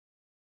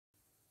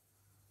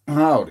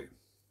Howdy.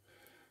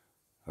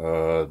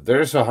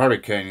 There's a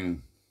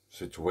hurricane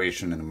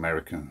situation in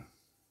America.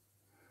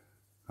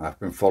 I've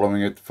been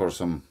following it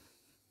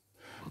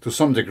to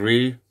some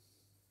degree.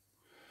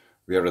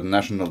 We are at the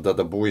National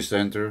Data Buoy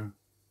Center.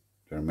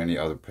 There are many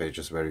other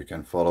pages where you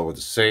can follow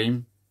the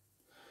same.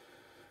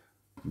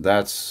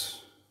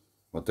 That's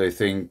what they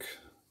think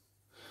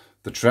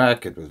the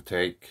track it will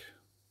take.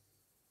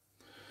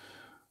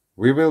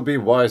 We will be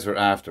wiser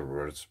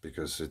afterwards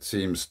because it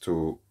seems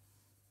to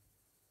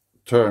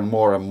turn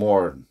more and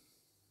more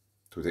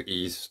to the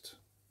east.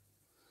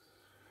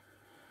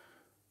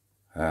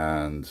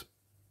 And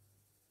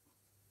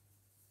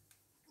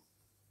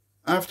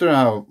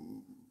after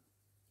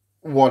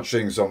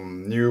watching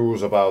some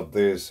news about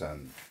this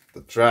and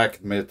the track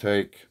it may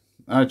take,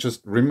 I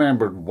just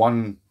remembered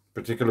one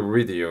particular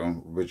video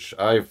which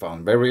I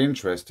found very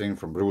interesting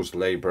from Bruce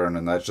Leyburn,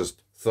 and I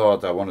just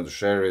thought I wanted to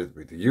share it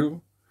with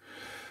you.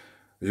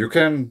 You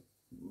can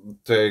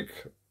take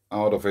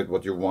out of it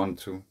what you want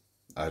to.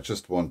 I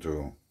just want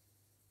to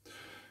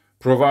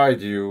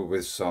provide you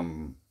with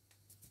some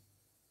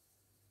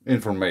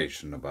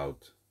information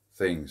about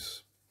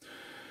things.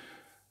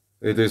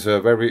 It is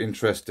a very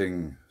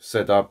interesting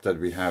setup that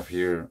we have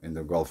here in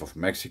the Gulf of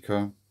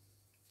Mexico.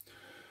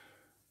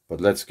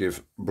 But let's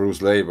give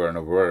Bruce Leyburn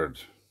a word.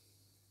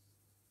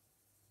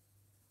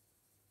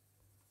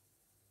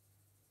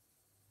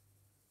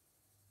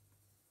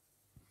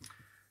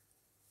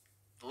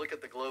 Look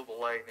at the global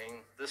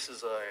lightning. This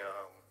is a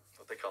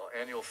what they call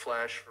annual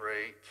flash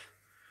rate.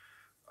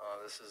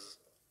 This is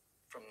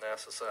from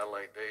NASA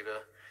satellite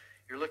data.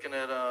 You're looking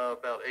at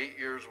about 8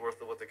 years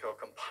worth of what they call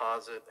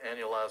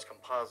annualized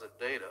composite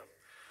data.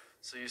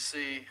 So you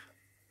see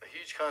a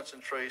huge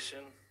concentration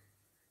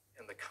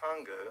in the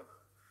Congo.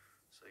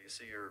 So you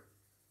see your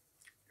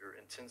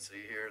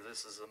intensity here.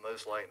 This is the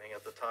most lightning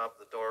at the top,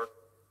 the dark.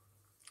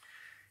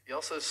 You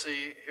also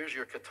see, here's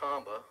your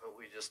Catamba that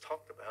we just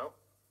talked about,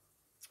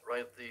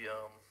 right at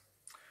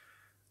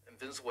in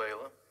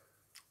Venezuela.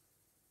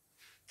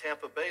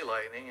 Tampa Bay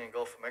lightning in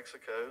Gulf of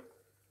Mexico.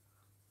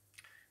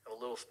 Have a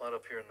little spot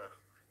up here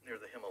near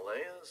the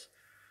Himalayas.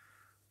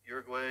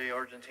 Uruguay,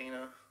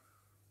 Argentina,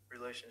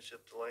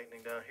 relationship to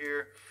lightning down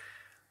here.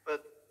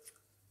 But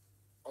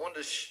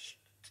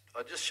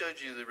I just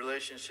showed you the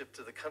relationship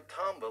to the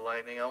Catamba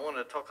lightning. I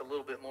wanted to talk a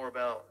little bit more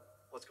about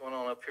what's going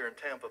on up here in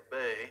Tampa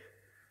Bay.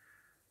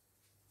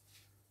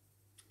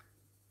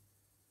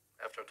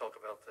 After I talk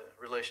about the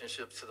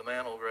relationship to the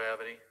mantle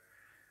gravity.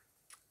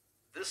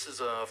 This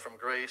is from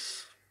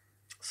GRACE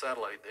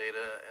satellite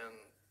data, and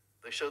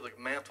they show the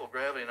mantle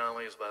gravity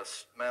anomalies by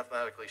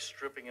mathematically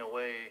stripping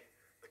away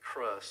the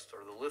crust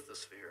or the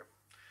lithosphere.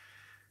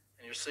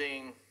 And you're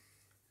seeing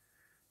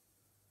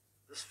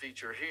this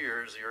feature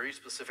here is your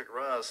East Pacific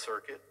rise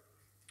circuit.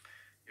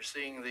 You're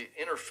seeing the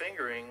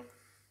interfingering.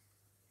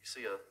 You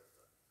see a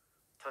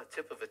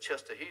tip of a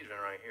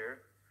chestahedron right here.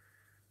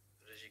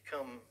 But as you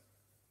come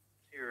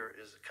here,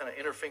 is kind of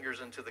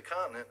interfingers into the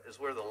continent, is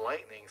where the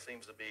lightning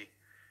seems to be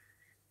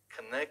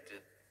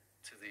connected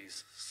to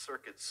these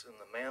circuits in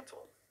the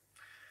mantle.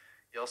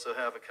 You also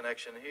have a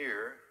connection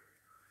here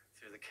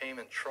through the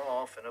Cayman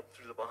Trough and up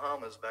through the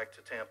Bahamas back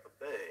to Tampa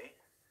Bay.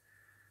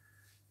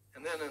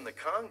 And then in the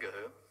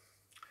Congo,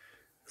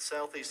 the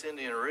Southeast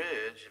Indian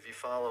Ridge, if you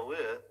follow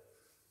it,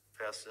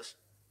 past this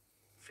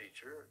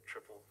feature,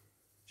 triple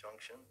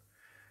junction,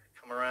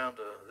 come around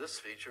to this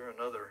feature,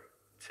 another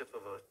tip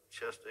of a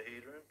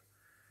chestahedron.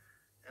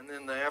 And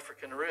then the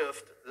African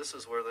Rift, this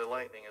is where the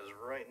lightning is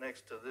right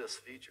next to this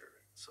feature.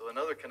 So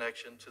another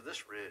connection to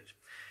this ridge.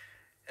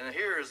 And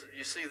here is,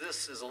 you see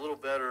this is a little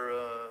better,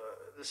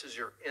 this is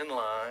your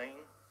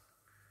inline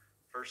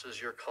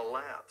versus your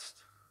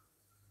collapsed.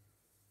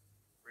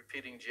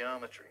 Repeating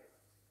geometry.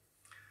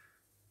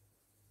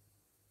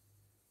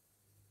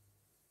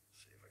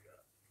 Let's see if I got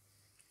it.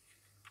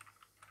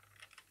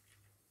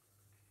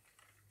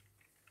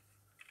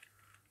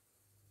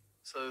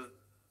 So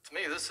to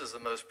me, this is the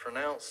most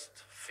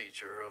pronounced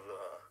feature of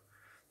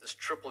this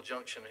triple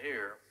junction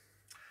here.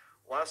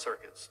 Y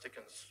circuit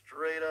sticking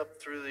straight up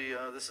through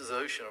the, this is the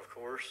ocean, of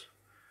course.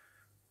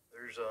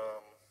 There's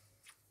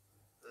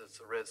it's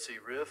the Red Sea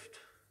Rift,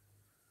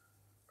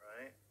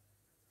 right?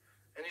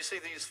 And you see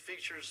these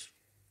features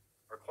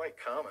are quite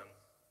common.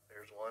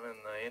 There's one in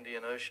the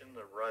Indian Ocean,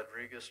 the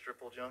Rodriguez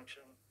triple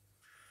junction.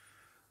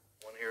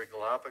 One here at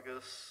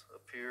Galapagos,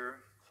 up here,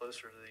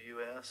 closer to the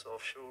US,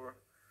 offshore.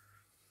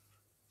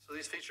 So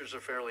these features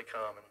are fairly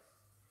common.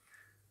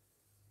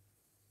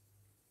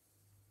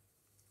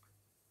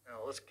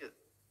 Now let's get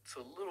to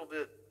a little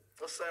bit,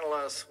 let's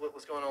analyze what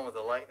was going on with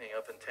the lightning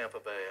up in Tampa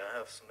Bay. I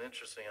have some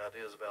interesting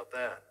ideas about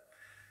that.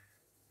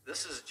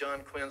 This is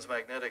John Quinn's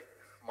magnetic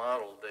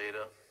model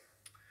data.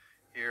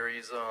 Here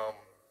he's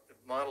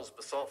models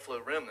basalt flow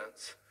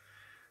remnants.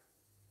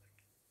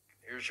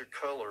 Here's your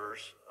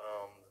colors.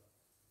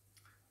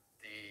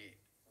 The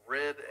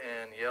red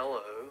and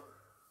yellow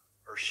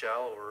are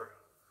shallower,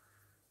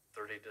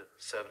 30 to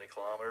 70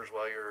 kilometers,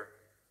 while your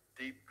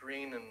deep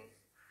green and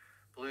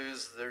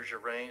Blues, there's your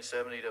range,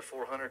 70 to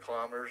 400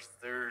 kilometers.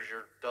 There's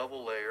your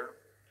double layer,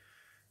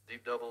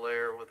 deep double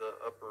layer with the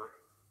upper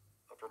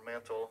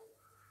mantle,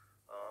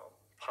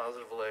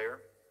 positive layer.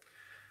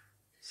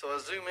 So I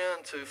zoom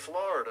in to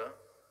Florida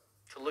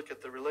to look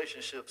at the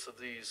relationships of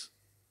these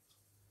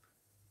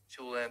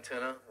jewel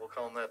antenna, we'll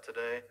call them that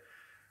today,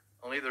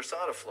 on either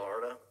side of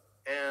Florida,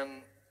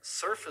 and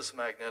surface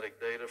magnetic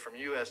data from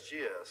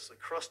USGS, the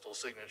crustal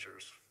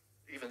signatures,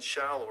 even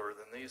shallower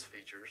than these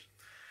features.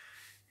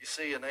 You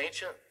see an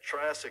ancient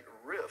Triassic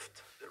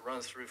rift that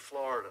runs through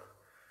Florida.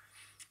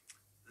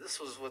 This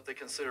was what they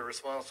consider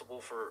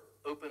responsible for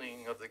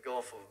opening of the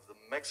Gulf of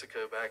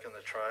Mexico back in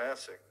the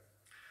Triassic.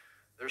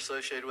 They're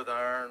associated with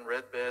iron,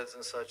 red beds,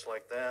 and such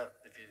like that.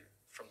 If you,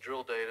 from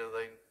drill data,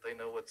 they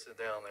know what's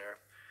down there.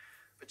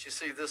 But you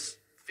see this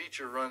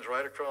feature runs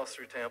right across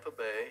through Tampa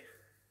Bay,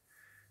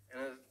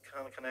 and it's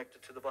kind of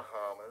connected to the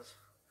Bahamas.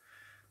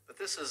 But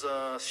this is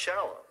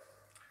shallow.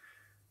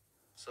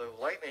 So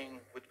lightning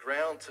would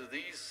ground to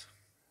these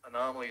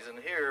anomalies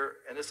in here,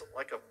 and it's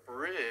like a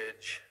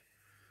bridge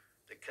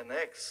that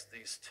connects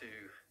these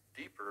two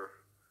deeper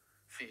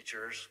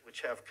features,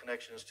 which have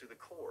connections to the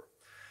core.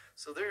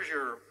 So there's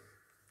your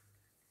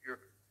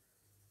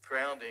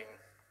grounding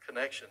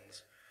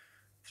connections,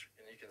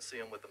 and you can see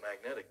them with the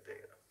magnetic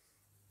data.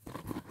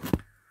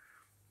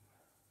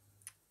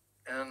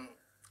 And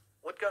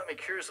what got me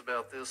curious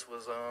about this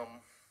was the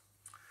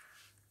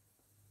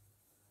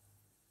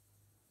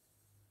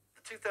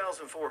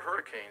 2004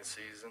 hurricane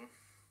season.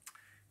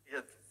 You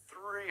had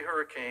 3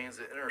 hurricanes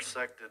that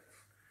intersected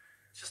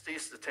just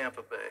east of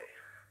Tampa Bay.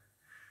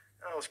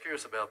 And I was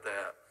curious about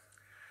that.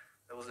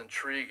 That was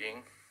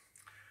intriguing.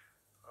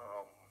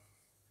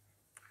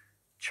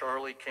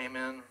 Charlie came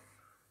in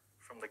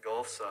from the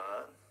Gulf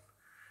side,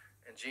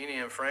 and Jeannie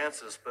and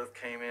Francis both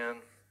came in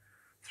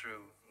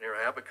through near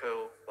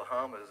Abaco,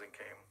 Bahamas, and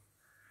came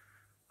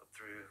up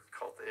through,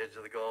 called the edge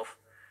of the Gulf.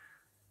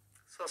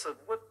 So I said,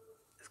 what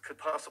could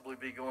possibly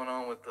be going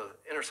on with the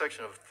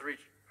intersection of 3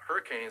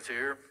 hurricanes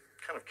here?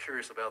 Kind of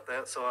curious about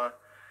that. So I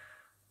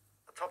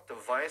talked to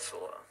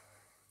Vizsla.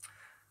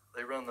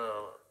 They run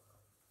the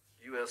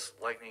U.S.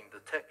 Lightning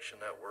Detection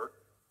Network.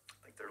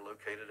 I think they're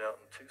located out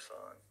in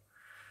Tucson.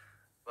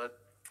 But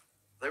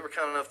they were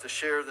kind enough to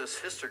share this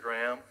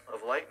histogram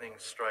of lightning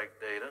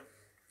strike data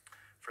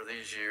for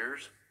these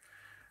years,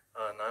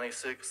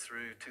 96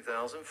 through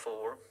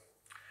 2004.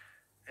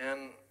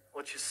 And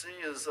what you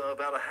see is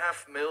about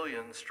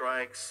 500,000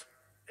 strikes,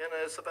 and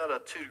it's about a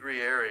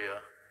 2-degree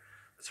area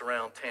that's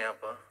around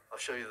Tampa. I'll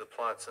show you the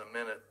plots in a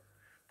minute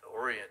to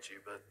orient you,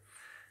 but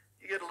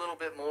you get a little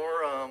bit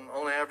more, on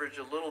average,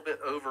 a little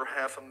bit over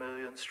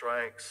 500,000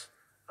 strikes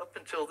up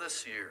until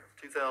this year,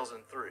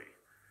 2003.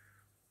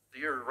 The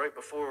year right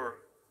before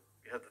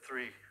you had the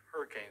 3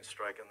 hurricanes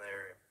striking the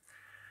area.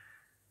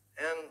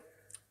 And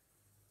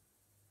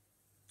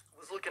I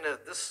was looking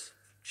at this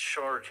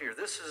chart here.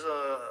 This is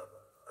a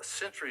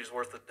century's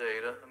worth of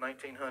data,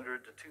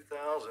 1900 to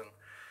 2000.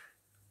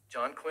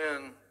 John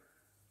Quinn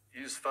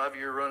used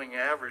 5-year running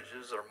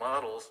averages or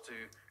models to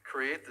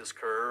create this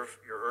curve,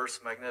 your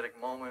Earth's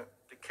magnetic moment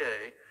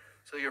decay.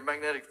 So your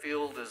magnetic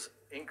field is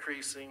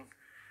increasing,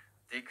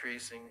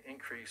 decreasing,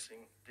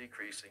 increasing,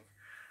 decreasing.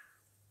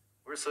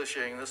 We're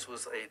associating this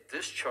with a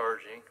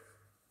discharging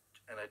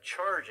and a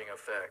charging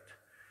effect.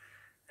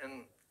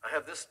 And I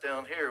have this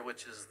down here,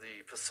 which is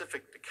the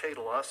Pacific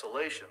Decadal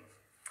Oscillation.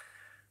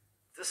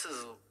 This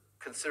is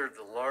considered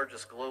the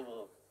largest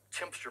global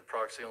temperature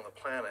proxy on the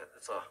planet.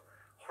 It's a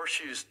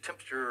horseshoe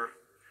temperature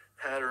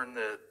pattern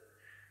that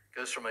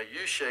goes from a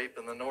U-shape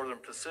in the northern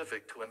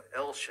Pacific to an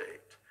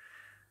L-shaped.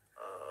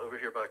 Over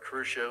here by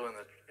Crucio and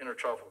the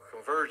intertropical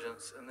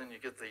convergence, and then you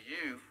get the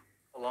U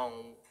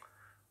along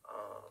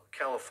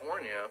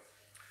California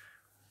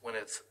when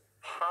it's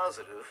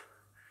positive,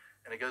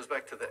 and it goes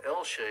back to the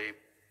L shape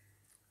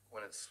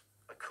when it's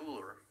a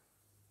cooler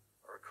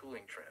or a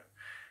cooling trend.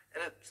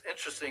 And it's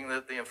interesting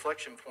that the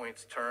inflection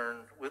points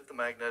turn with the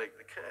magnetic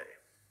decay.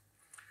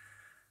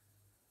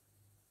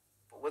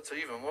 But what's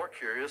even more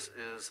curious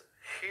is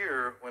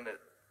here, when it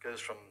goes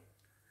from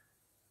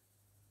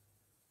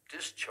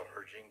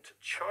discharging to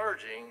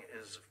charging,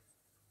 is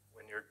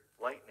when your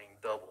lightning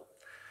doubled.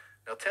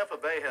 Now, Tampa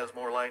Bay has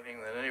more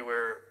lightning than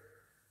anywhere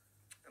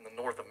in the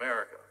North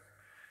America.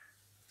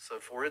 So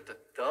for it to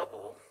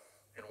double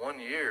in 1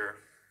 year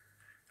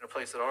in a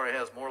place that already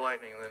has more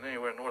lightning than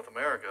anywhere in North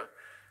America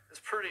is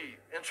pretty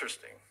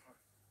interesting.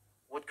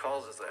 What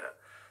causes that?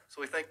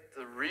 So we think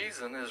the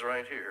reason is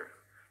right here,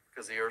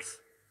 because the Earth's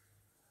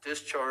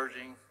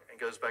discharging and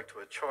goes back to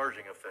a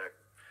charging effect.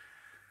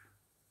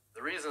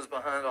 The reasons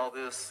behind all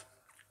this,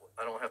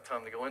 I don't have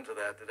time to go into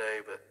that today,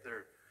 but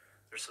there's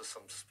just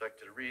some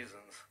suspected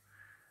reasons.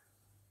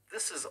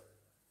 This is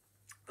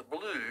the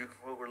blue,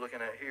 what we're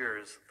looking at here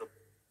is the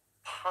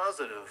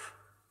positive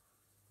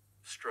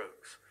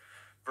strokes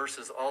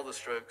versus all the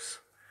strokes,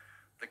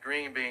 the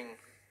green being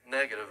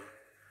negative,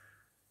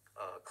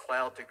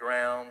 cloud to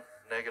ground,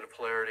 negative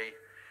polarity.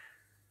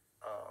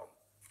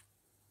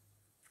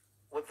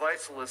 What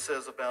Vizsla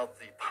says about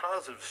the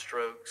positive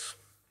strokes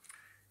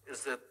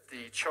is that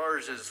the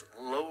charge is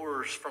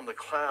lowers from the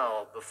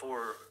cloud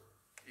before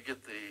you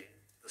get the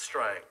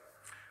strike.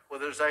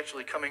 Whether it's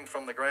actually coming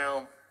from the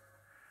ground,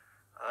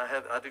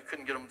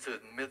 couldn't get them to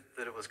admit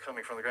that it was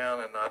coming from the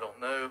ground, and I don't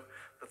know,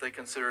 but they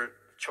consider it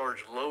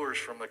charge lowers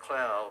from the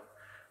cloud,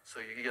 so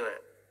you get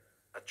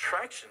a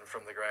traction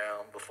from the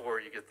ground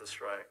before you get the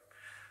strike.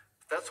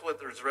 That's what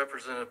is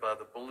represented by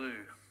the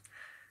blue.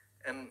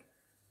 And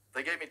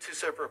they gave me two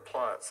separate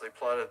plots. They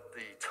plotted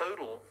the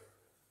total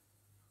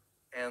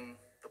and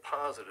the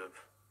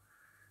positive.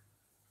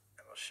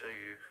 And I'll show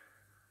you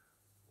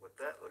what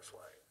that looks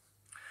like.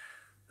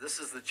 This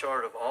is the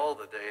chart of all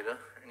the data,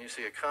 and you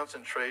see a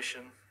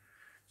concentration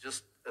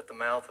just at the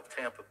mouth of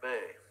Tampa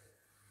Bay.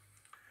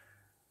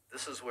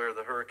 This is where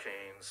the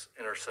hurricane's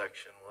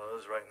intersection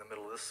was, right in the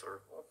middle of this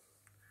circle.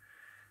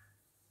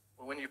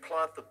 Well, when you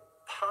plot the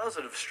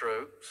positive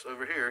strokes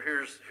over here,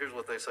 here's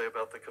what they say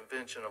about the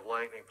convention of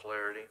lightning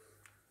polarity,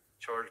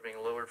 charge being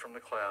lowered from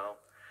the cloud.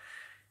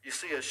 You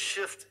see a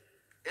shift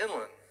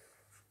inland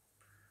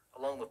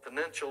along the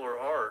peninsular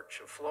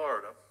arch of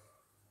Florida,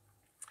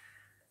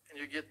 and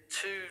you get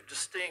two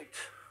distinct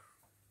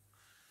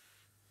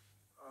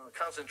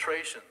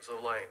concentrations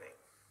of lightning.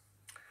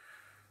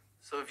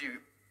 So if you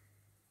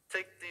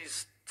take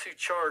these two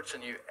charts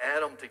and you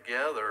add them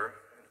together,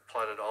 and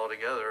plot it all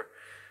together,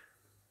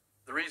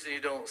 the reason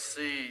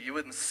you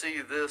wouldn't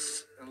see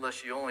this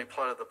unless you only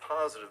plotted the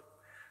positive,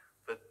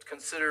 but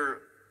consider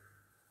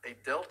a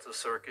delta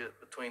circuit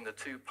between the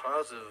two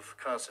positive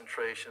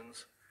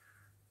concentrations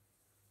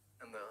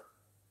and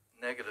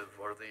the negative,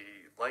 or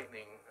the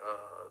lightning,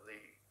 the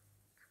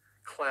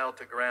cloud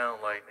to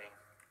ground lightning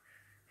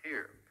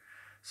here.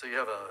 So you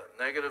have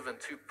a negative and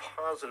two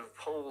positive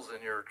poles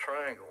in your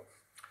triangle.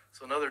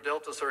 So another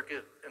delta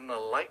circuit in the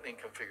lightning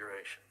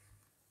configuration.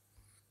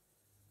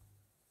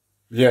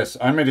 Yes,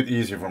 I made it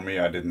easy for me.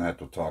 I didn't have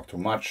to talk too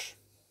much.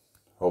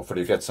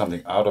 Hopefully you get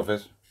something out of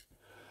it.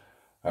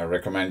 I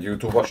recommend you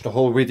to watch the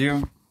whole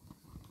video.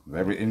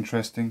 Very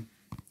interesting.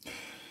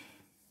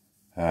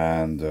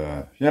 And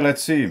yeah,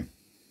 let's see.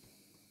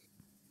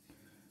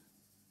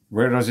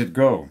 Where does it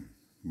go?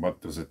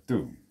 What does it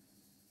do?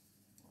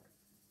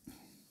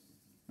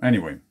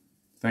 Anyway,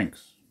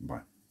 thanks.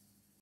 Bye.